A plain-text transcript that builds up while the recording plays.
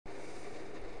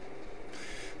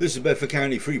This is Bedford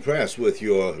County Free Press with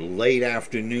your late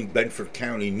afternoon Bedford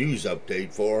County news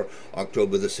update for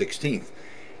October the 16th.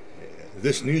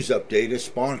 This news update is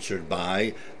sponsored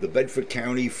by the Bedford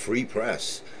County Free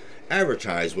Press.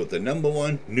 Advertised with the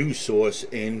 #1 news source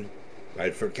in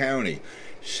Bedford County.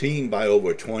 Seen by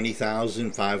over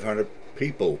 20,500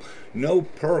 people. No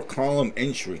per column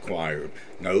inch required.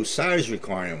 No size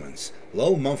requirements.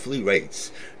 Low monthly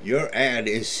rates. Your ad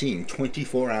is seen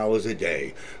 24 hours a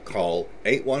day. Call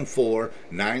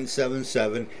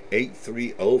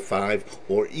 814-977-8305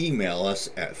 or email us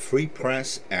at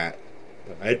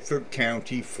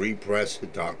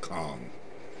freepress@bedfordcountyfreepress.com.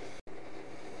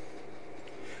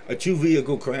 A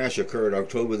two-vehicle crash occurred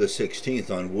October the 16th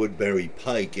on Woodbury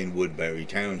Pike in Woodbury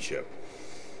Township.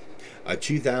 A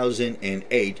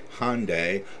 2008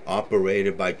 Hyundai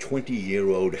operated by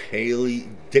 20-year-old Haley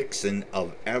Dixon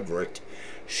of Everett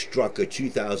struck a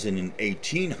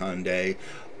 2018 Hyundai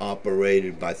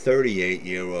operated by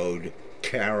 38-year-old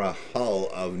Kara Hull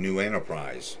of New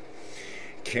Enterprise.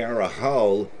 Kara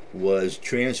Hull was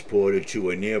transported to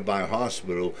a nearby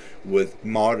hospital with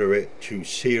moderate to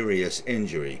serious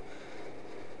injury.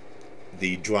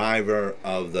 The driver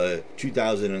of the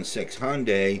 2006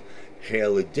 Hyundai,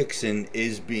 Haley Dixon,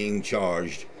 is being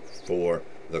charged for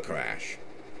the crash.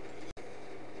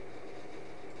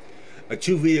 A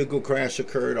two-vehicle crash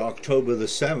occurred October the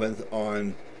 7th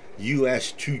on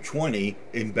US 220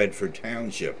 in Bedford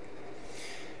Township.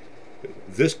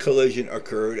 This collision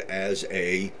occurred as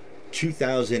a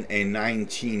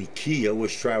 2019 Kia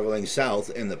was traveling south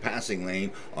in the passing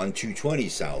lane on 220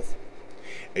 South.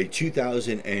 A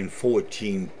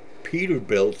 2014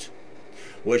 Peterbilt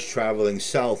was traveling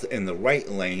south in the right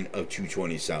lane of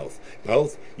 220 South.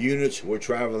 Both units were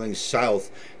traveling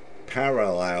south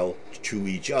parallel to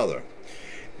each other.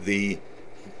 The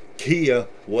Kia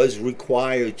was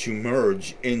required to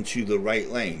merge into the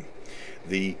right lane.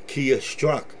 The Kia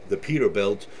struck the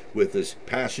Peterbilt with its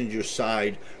passenger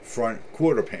side front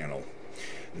quarter panel.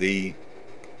 The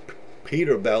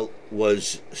Peterbilt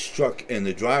was struck in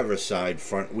the driver's side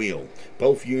front wheel.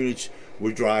 Both units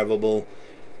were drivable,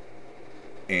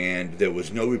 and there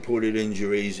was no reported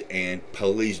injuries, and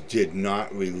police did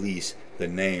not release the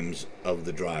names of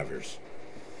the drivers.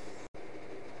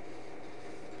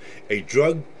 A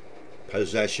drug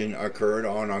possession occurred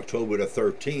on October the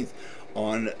 13th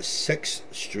on 6th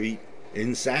Street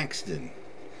in Saxton.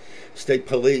 State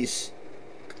police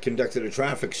conducted a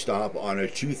traffic stop on a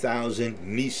 2000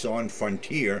 Nissan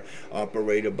Frontier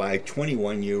operated by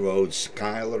 21-year-old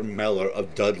Skylar Miller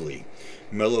of Dudley.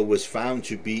 Miller was found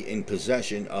to be in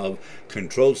possession of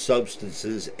controlled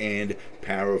substances and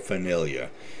paraphernalia.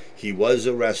 He was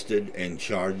arrested and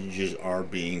charges are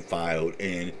being filed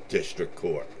in district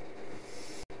court.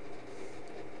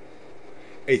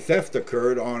 A theft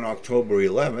occurred on October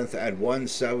 11th at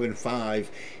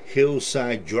 175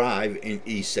 Hillside Drive in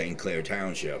East St. Clair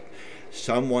Township.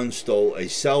 Someone stole a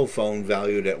cell phone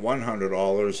valued at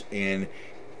 $100 and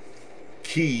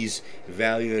keys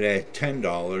valued at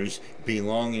 $10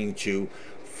 belonging to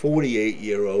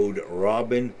 48-year-old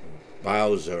Robin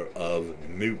Bowser of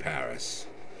New Paris.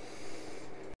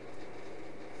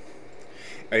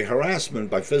 A harassment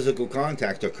by physical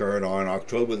contact occurred on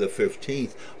October the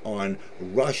 15th on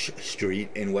Rush Street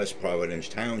in West Providence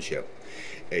Township.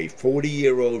 A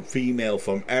 40-year-old female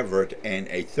from Everett and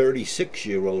a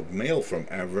 36-year-old male from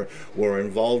Everett were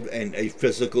involved in a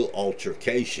physical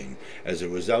altercation. As a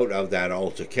result of that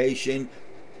altercation,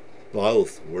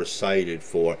 both were cited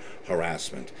for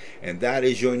harassment. And that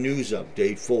is your news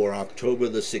update for October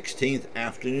the 16th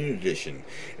afternoon edition.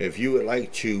 If you would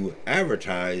like to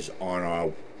advertise on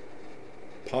our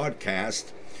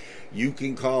podcast, you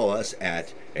can call us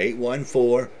at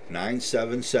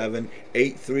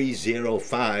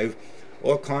 814-977-8305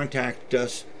 or contact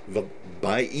us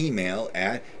by email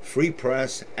at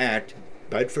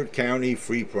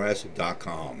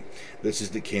freepress@bedfordcountyfreepress.com. This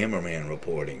is the cameraman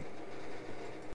reporting.